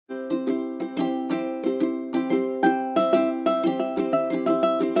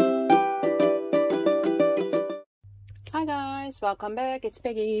welcome back. It's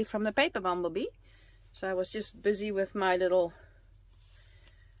Peggy from the Paper Bumblebee. So I was just busy with my little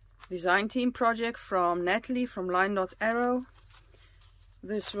design team project from Nathalie from Linedotarrow.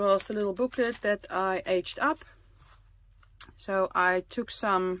 This was the little booklet that I aged up. So I took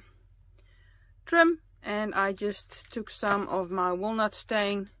some trim and I just took some of my walnut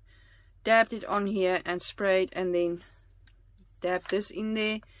stain, dabbed it on here and sprayed, and then dabbed this in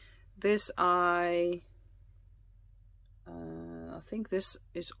there. This I think this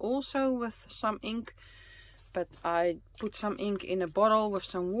is also with some ink, but I put some ink in a bottle with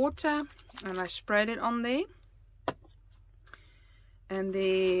some water and I sprayed it on there. And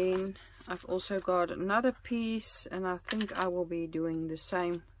then I've also got another piece, and I think I will be doing the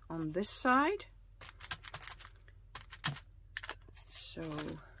same on this side. So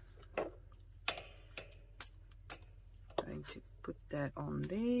I'm going to put that on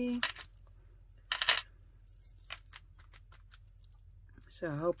there. So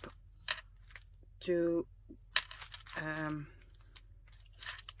I hope to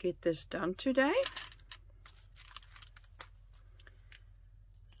get this done today.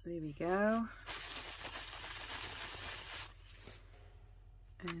 There we go.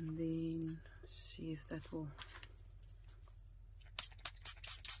 And then see if that will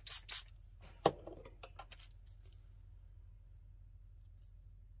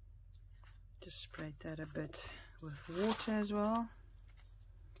just spread that a bit with water as well.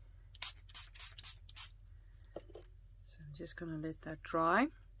 Just gonna let that dry.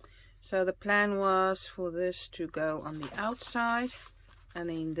 So the plan was for this to go on the outside and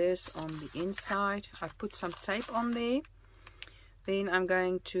then this on the inside. I put some tape on there. Then I'm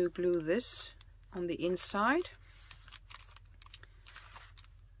going to glue this on the inside.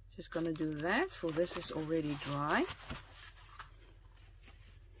 Just gonna do that, for this is already dry.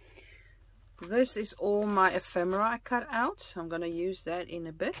 This is all my ephemera I cut out, so I'm gonna use that in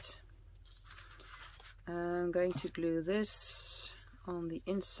a bit. I'm going to glue this on the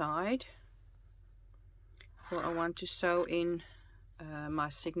inside, for I want to sew in my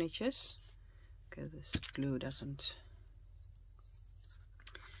signatures. Okay, this glue doesn't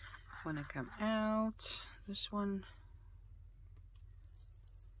want to come out. This one.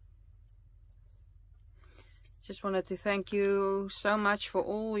 Just wanted to thank you so much for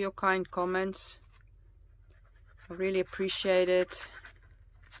all your kind comments. I really appreciate it.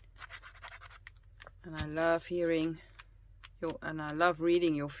 And I love hearing your, and I love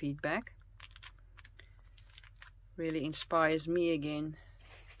reading your feedback. Really inspires me again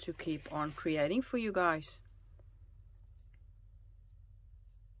to keep on creating for you guys.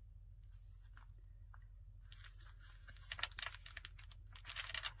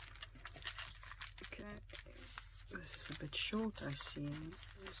 Okay, this is a bit short, I see.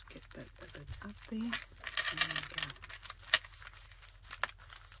 Let's get that a bit up there. There we go.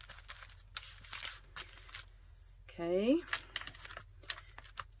 Okay,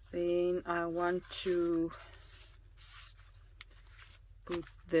 then I want to put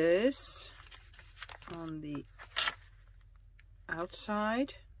this on the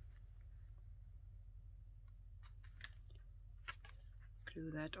outside. Glue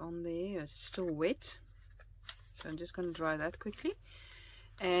that on there. It's still wet, so I'm just going to dry that quickly.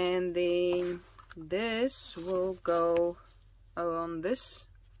 And then this will go on this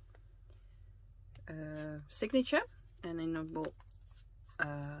signature, and then I will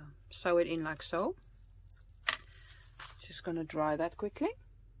sew it in like so. Just gonna dry that quickly.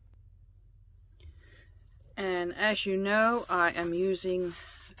 And as you know, I am using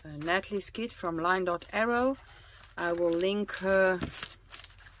Nathalie's kit from Linedotarrow. I will link her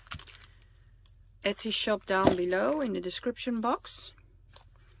Etsy shop down below in the description box,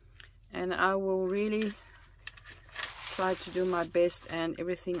 and I will really try to do my best, and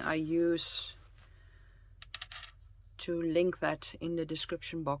everything I use to link that in the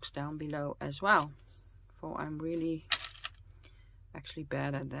description box down below as well, for I'm really actually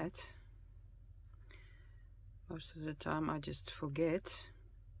bad at that. Most of the time I just forget.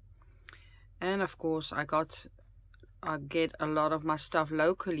 And of course I get a lot of my stuff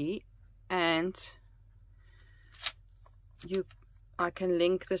locally, and I can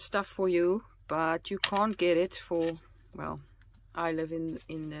link the stuff for you, but you can't get it for, well, I live in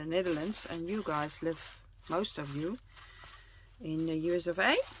the Netherlands, and you guys live, most of you, in the US of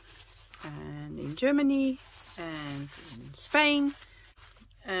A, and in Germany, and in Spain,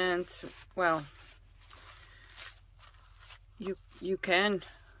 and well, you can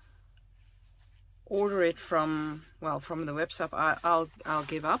order it from, well, from the website. I'll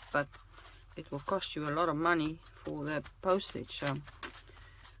give up, but it will cost you a lot of money for the postage. So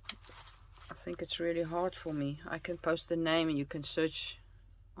I think it's really hard for me. I can post the name and you can search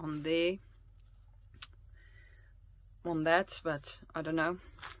on there on that, but I don't know.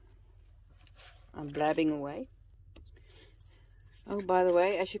 I'm blabbing away. Oh, by the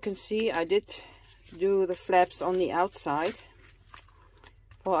way, as you can see, I did do the flaps on the outside.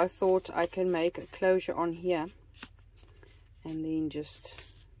 Well, I thought I can make a closure on here, and then just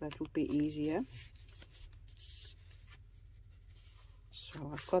that would be easier.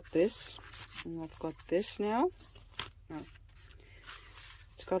 So I've got this, and I've got this now. Oh.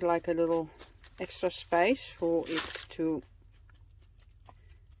 It's got like a little extra space for it to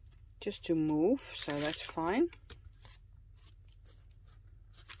just to move, so that's fine.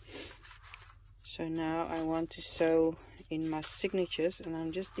 So now I want to sew in my signatures, and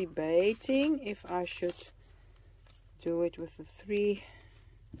I'm just debating if I should do it with the 3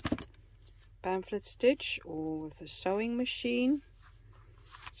 pamphlet stitch or with a sewing machine.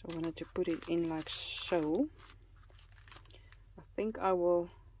 So I wanted to put it in like so. I think I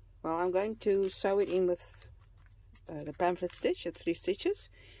will, well, I'm going to sew it in with the pamphlet stitch at 3 stitches.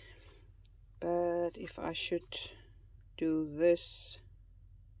 But if I should do this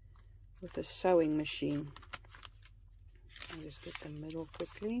with a sewing machine, I'll just get the middle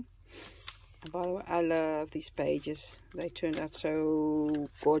quickly. And by the way, I love these pages. They turned out so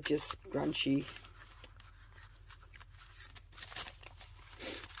gorgeous, crunchy.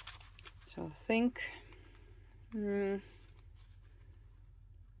 So I think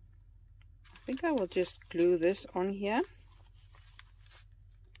I will just glue this on here.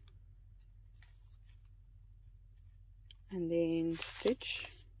 And then stitch.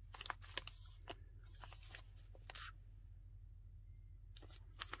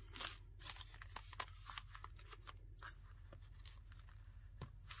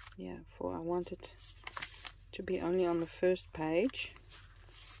 Yeah, for I want it to be only on the first page.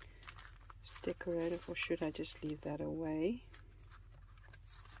 It's decorative, or should I just leave that away?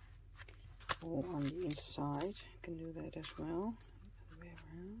 Or on the inside, I can do that as well. The other way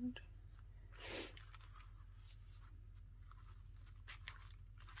around.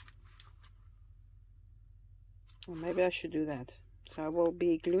 Or maybe I should do that. So I will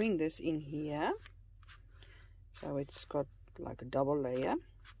be gluing this in here. So it's got like a double layer.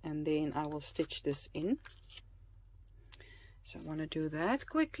 And then I will stitch this in. So I want to do that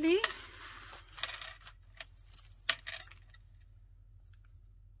quickly.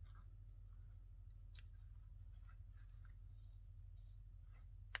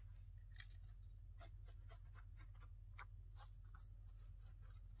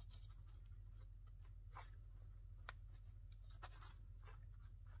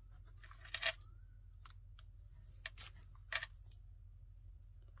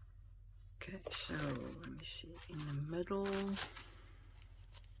 Okay, so let me see, in the middle,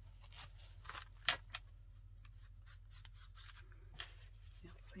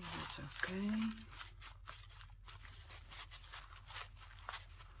 yeah, I think that's okay.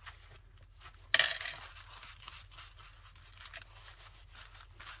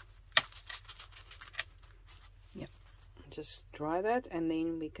 Yeah, just dry that and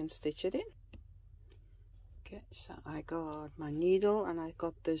then we can stitch it in. Okay, so I got my needle and I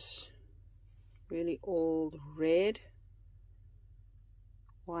got this really old red,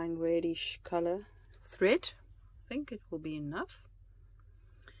 wine reddish color thread. I think it will be enough.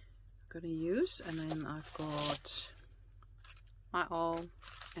 I'm gonna use, and then I've got my awl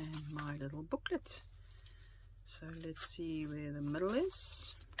and my little booklet. So let's see where the middle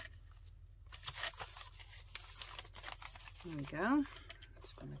is. There we go.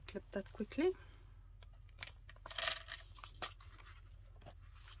 Just gonna clip that quickly.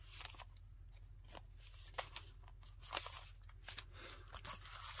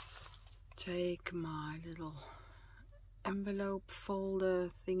 Take my little envelope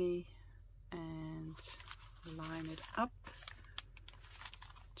folder thingy and line it up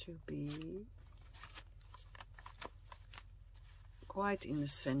to be quite in the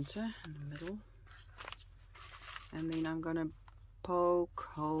center, in the middle. And then I'm gonna poke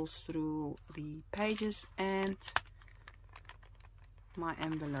holes through the pages and my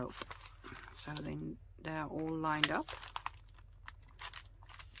envelope, so then they're all lined up.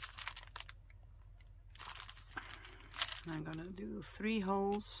 I'm gonna do 3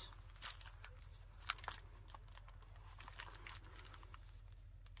 holes.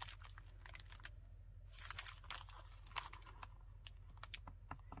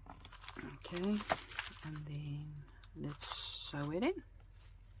 Okay, and then let's sew it in.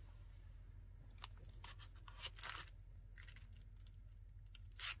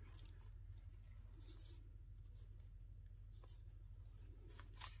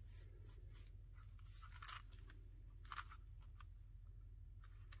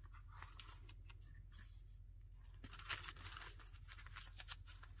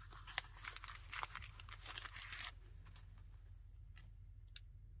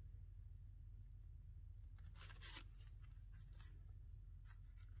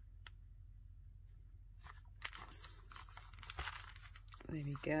 There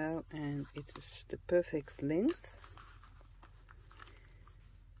we go, and it is the perfect length.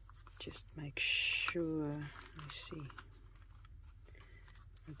 Just make sure, let me see,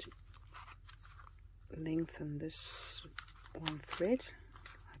 I want to lengthen this one thread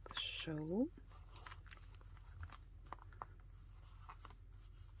like so.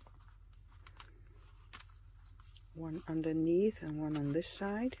 One underneath and one on this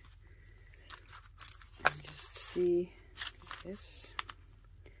side, and just see this,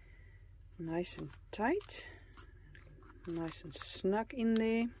 nice and tight, nice and snug in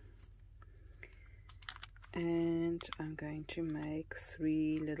there. And I'm going to make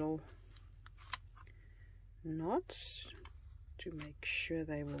 3 little knots to make sure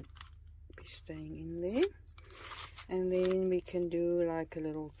they will be staying in there, and then we can do like a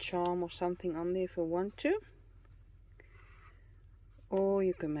little charm or something on there if we want to, or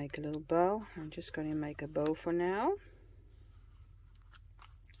you can make a little bow. I'm just going to make a bow for now.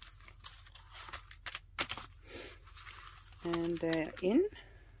 And they're in,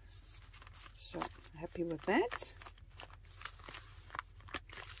 so happy with that.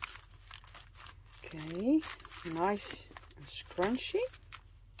 Okay, nice and scrunchy.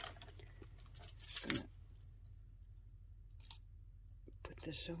 Just gonna put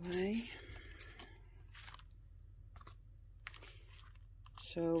this away.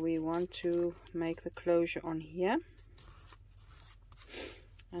 So we want to make the closure on here,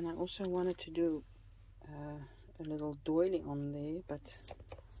 and I also wanted to do a little doily on there, but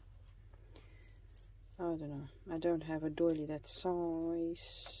I don't know, I don't have a doily that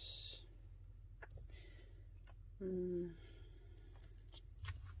size.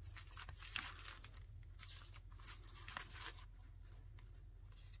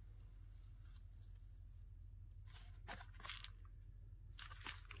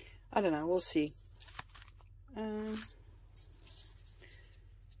 I don't know, we'll see.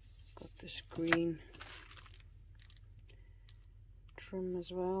 Got this green trim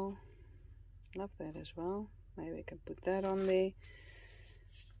as well. Love that as well. Maybe I can put that on there.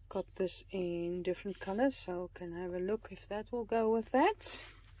 Got this in different colors, so I can have a look if that will go with that.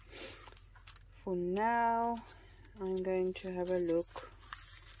 For now, I'm going to have a look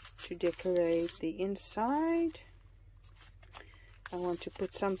to decorate the inside. I want to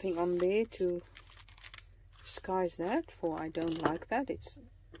put something on there to disguise that, for I don't like that. It's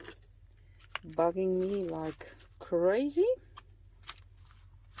bugging me like crazy.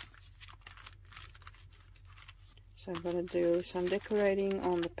 So I'm going to do some decorating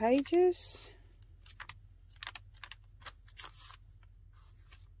on the pages.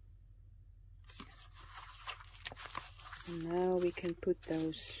 And now we can put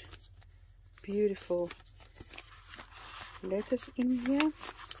those beautiful letters in here.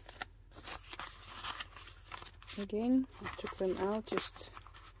 Again, I took them out just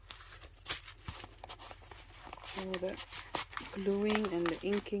for the gluing and the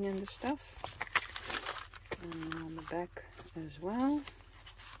inking and the stuff. And on the back as well.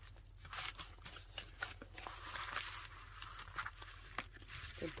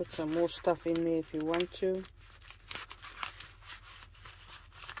 You can put some more stuff in there if you want to.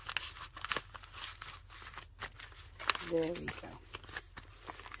 There we go.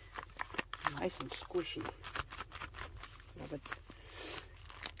 Nice and squishy. Love it.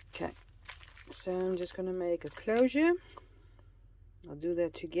 Okay, so I'm just going to make a closure. I'll do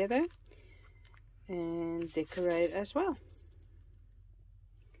that together and decorate as well.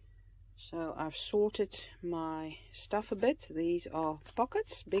 So I've sorted my stuff a bit. These are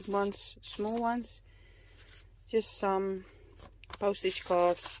pockets, big ones, small ones, just some postage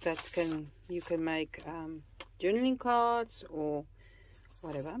cards that you can make journaling cards or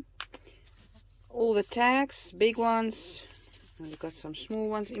whatever. All the tags, big ones, and we've got some small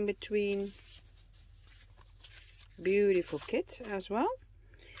ones in between. Beautiful kit as well.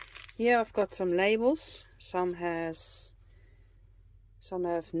 Here I've got some labels. Some have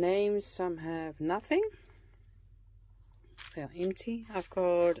names, some have nothing. They're empty. I've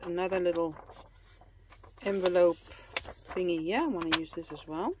got another little envelope thingy here. I want to use this as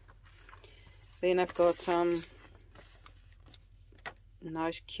well. Then I've got some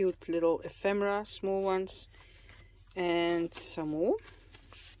nice cute little ephemera, small ones, and some more.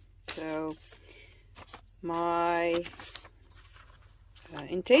 So my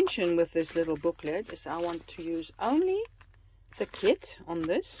intention with this little booklet is I want to use only the kit on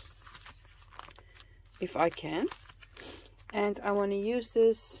this, if I can, and I want to use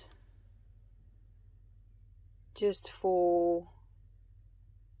this just for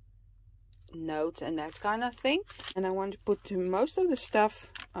notes and that kind of thing. And I want to put most of the stuff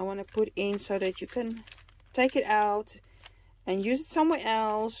I want to put in so that you can take it out and use it somewhere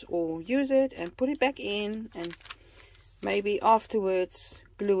else, or use it and put it back in and maybe afterwards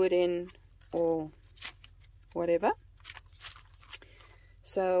glue it in or whatever.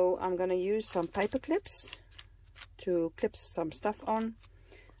 So I'm going to use some paper clips to clip some stuff on.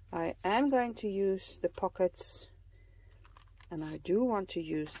 I am going to use the pockets, and I do want to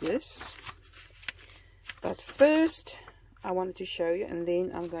use this, but first I wanted to show you, and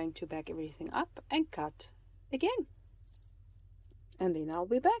then I'm going to back everything up and cut again, and then I'll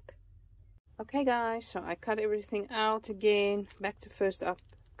be back. Okay guys, so I cut everything out again, back to first up,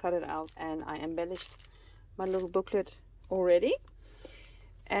 cut it out, and I embellished my little booklet already.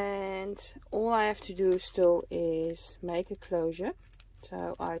 And all I have to do still is make a closure.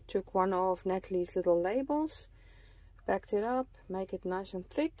 So I took one of Nathalie's little labels, backed it up, make it nice and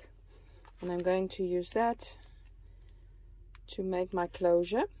thick, and I'm going to use that to make my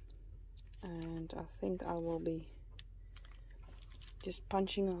closure. And I think I will be just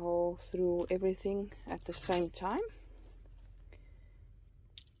punching a hole through everything at the same time,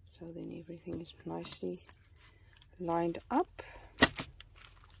 so then everything is nicely lined up.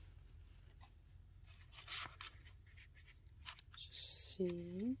 Just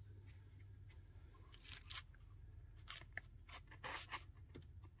see.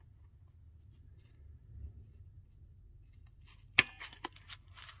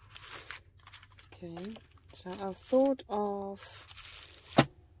 Okay, so I thought of,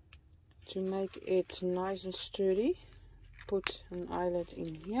 to make it nice and sturdy, put an eyelet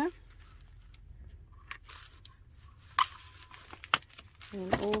in here,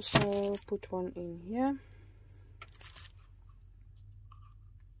 and also put one in here,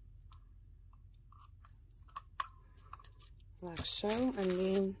 like so, and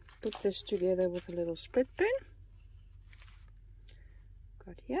then put this together with a little split pin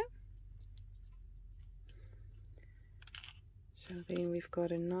got here. So then we've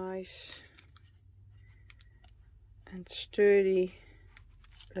got a nice and sturdy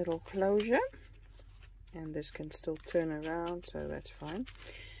little closure, and this can still turn around, so that's fine.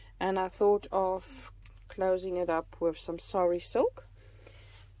 And I thought of closing it up with some sari silk.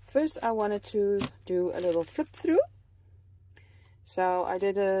 First I wanted to do a little flip through, so I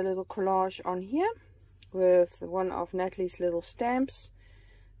did a little collage on here with one of Nathalie's little stamps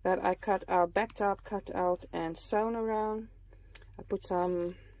that I cut out, backed up, cut out and sewn around. I put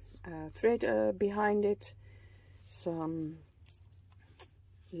some thread behind it, some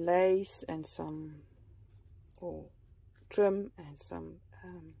lace and some trim, and some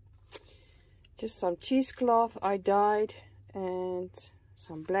just some cheesecloth I dyed, and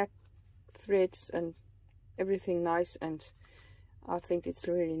some black threads and everything nice, and I think it's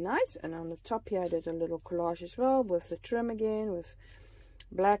really nice. And on the top here I did a little collage as well with the trim again, with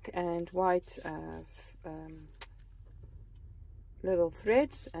black and white little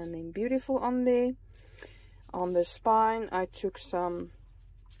threads, and then beautiful on there. On the spine I took some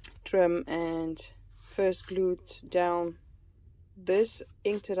trim and first glued down this,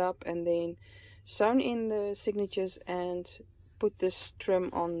 inked it up, and then sewn in the signatures and put this trim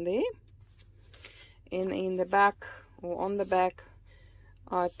on there. In the back, or on the back,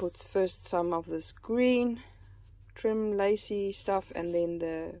 I put first some of this green trim lacy stuff, and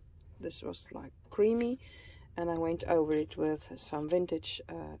then this was like creamy, and I went over it with some vintage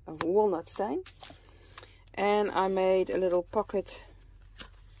walnut stain. And I made a little pocket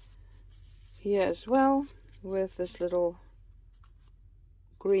here as well with this little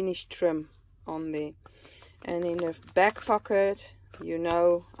greenish trim on there. And in the back pocket, you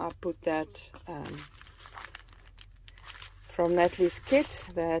know, I put that from Nathalie's kit,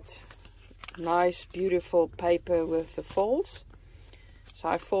 that nice beautiful paper with the folds. So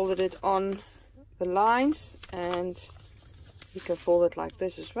I folded it on the lines, and you can fold it like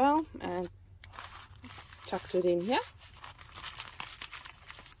this as well, and tucked it in here.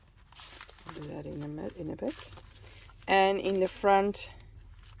 I'll do that in a bit. And in the front,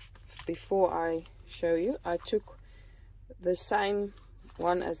 before I show you, I took the same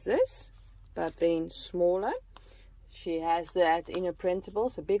one as this, but then smaller. She has that in a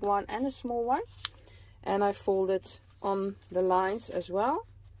printables, a big one and a small one, and I folded on the lines as well,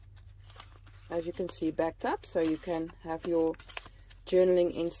 as you can see, backed up, so you can have your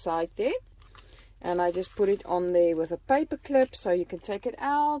journaling inside there. And I just put it on there with a paper clip, so you can take it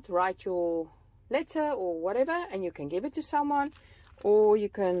out, write your letter or whatever, and you can give it to someone, or you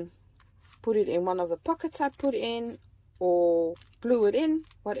can put it in one of the pockets I put in, or glue it in,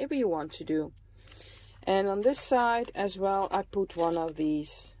 whatever you want to do. And on this side as well, I put one of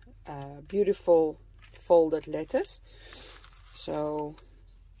these beautiful folded letters. So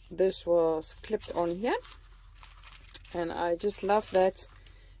this was clipped on here, And I just love that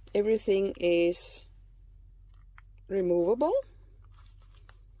everything is removable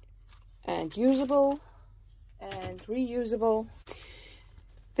and usable and reusable.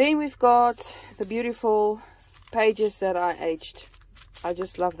 Then we've got the beautiful pages that I aged. I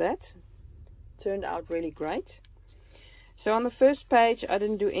just love that. Turned out really great. So on the first page I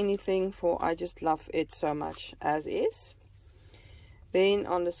didn't do anything, for I just love it so much as is. Then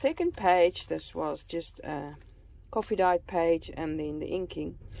on the second page, this was just a coffee dyed page, and then the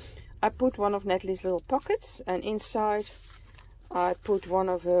inking. I put one of Nathalie's little pockets, and inside I put one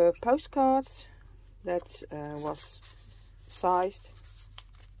of her postcards that was sized.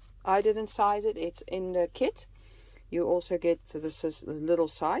 I didn't size it, it's in the kit. You also get this is a little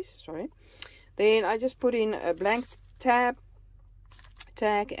size, sorry. Then I just put in a blank tag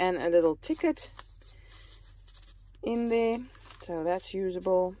and a little ticket in there, so that's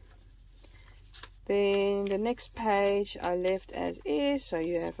usable. Then the next page I left as is, so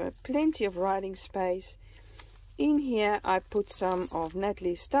you have plenty of writing space. In here I put some of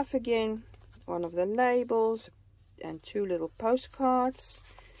Nathalie's stuff again, one of the labels and two little postcards,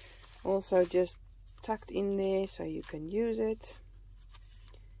 also just tucked in there so you can use it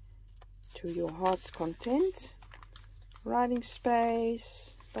to your heart's content. Writing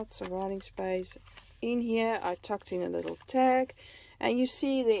space, lots of writing space. In here I tucked in a little tag, and you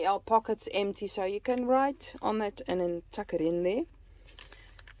see there are pockets empty, so you can write on it and then tuck it in there.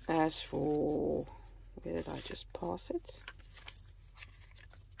 As for, where did I just pass it?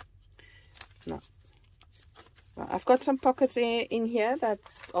 No. Well, I've got some pockets in here that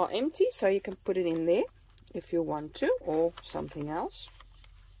are empty, so you can put it in there if you want to, or something else.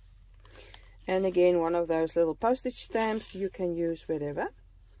 And again, one of those little postage stamps you can use wherever.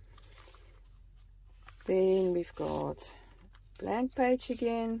 Then we've got blank page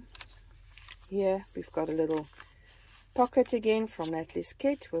again. Here we've got a little pocket again from Nathalie's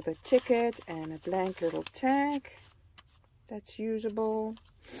kit with a ticket and a blank little tag that's usable.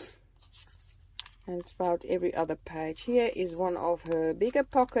 And it's about every other page. Here is one of her bigger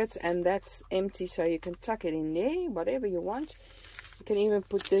pockets, and that's empty, so you can tuck it in there, whatever you want. You can even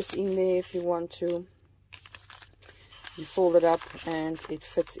put this in there if you want to. You fold it up and it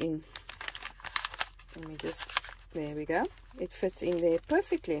fits in. Let me just, there we go. It fits in there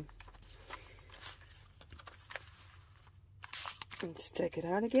perfectly. Let's take it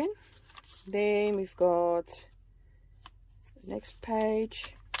out again. Then we've got the next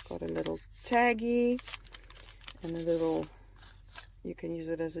page. Got a little taggy and a little, you can use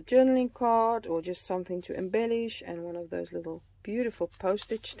it as a journaling card or just something to embellish, and one of those little beautiful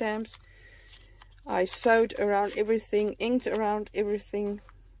postage stamps. I sewed around everything, inked around everything.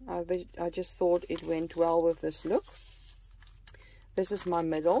 I just thought it went well with this look. This is my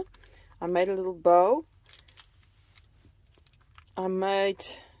middle. I made a little bow. I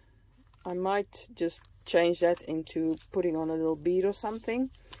might just change that into putting on a little bead or something,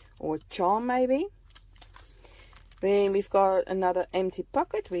 or a charm maybe. Then we've got another empty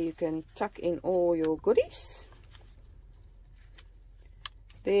pocket where you can tuck in all your goodies.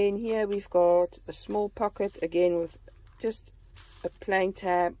 Then here we've got a small pocket again with just a plain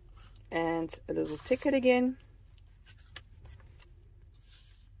tab and a little ticket again.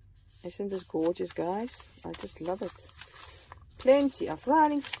 Isn't this gorgeous, guys? I just love it. Plenty of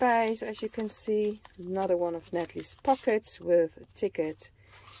writing space, as you can see. Another one of Nathalie's pockets with a ticket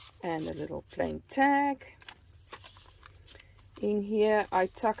and a little plain tag. In here I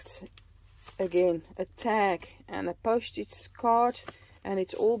tucked again a tag and a postage card, and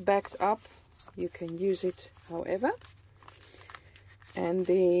it's all backed up. You can use it however. And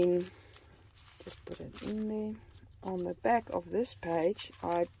then just put it in there. On the back of this page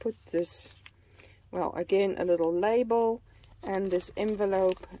I put this, well, again a little label and this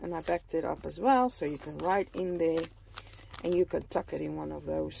envelope, and I backed it up as well, so you can write in there, and you can tuck it in one of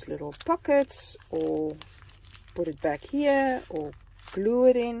those little pockets or put it back here or glue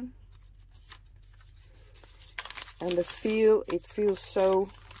it in. And the feel, it feels so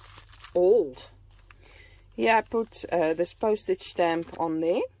old. Here I put this postage stamp on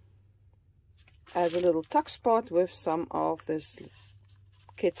there as a little tuck spot with some of this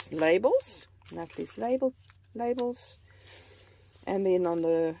kit's labels, Nathalie's labels. And then on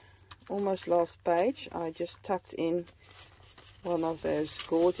the almost last page I just tucked in one of those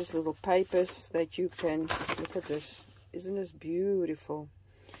gorgeous little papers that you can, look at this, isn't this beautiful?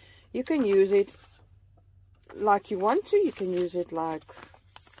 You can use it like you want to. You can use it like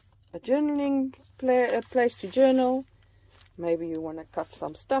a journaling place to journal. Maybe you want to cut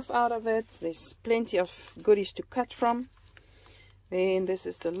some stuff out of it. There's plenty of goodies to cut from. Then this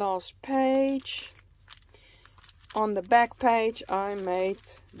is the last page. on the back page I made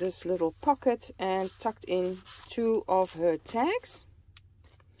this little pocket and tucked in 2 of her tags.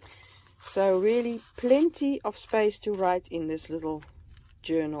 So really plenty of space to write in this little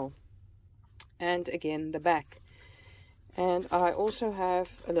journal. And again the back. And I also have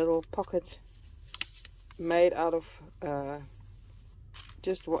a little pocket made out of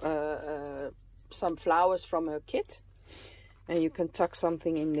just some flowers from her kit. And you can tuck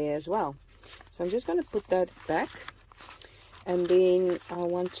something in there as well. So I'm just going to put that back. And then I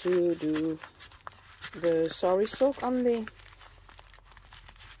want to do the sari silk on the,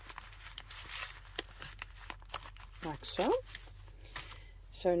 like so.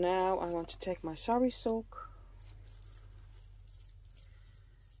 So now I want to take my sari silk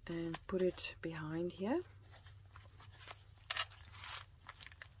and put it behind here.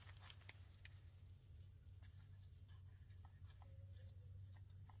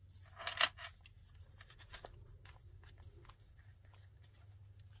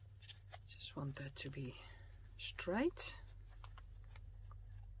 Just want that to be straight.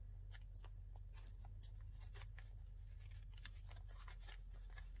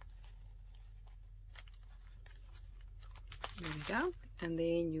 There we go. And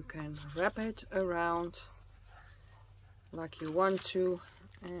then you can wrap it around like you want to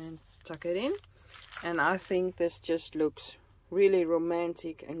and tuck it in. And I think this just looks really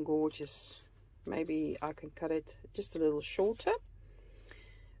romantic and gorgeous. Maybe I can cut it just a little shorter.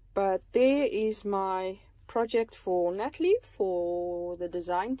 But there is my project for Nathalie, for the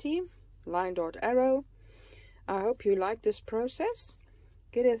design team, Linedotarrow. I hope you liked this process.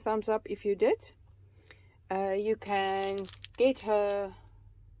 Give it a thumbs up if you did. You can get her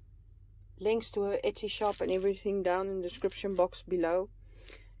links to her Etsy shop and everything down in the description box below.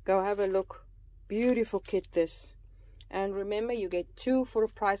 Go have a look. Beautiful kit this. And remember, you get 2 for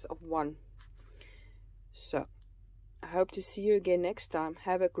the price of 1. So I hope to see you again next time.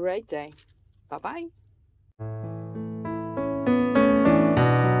 Have a great day. Bye bye.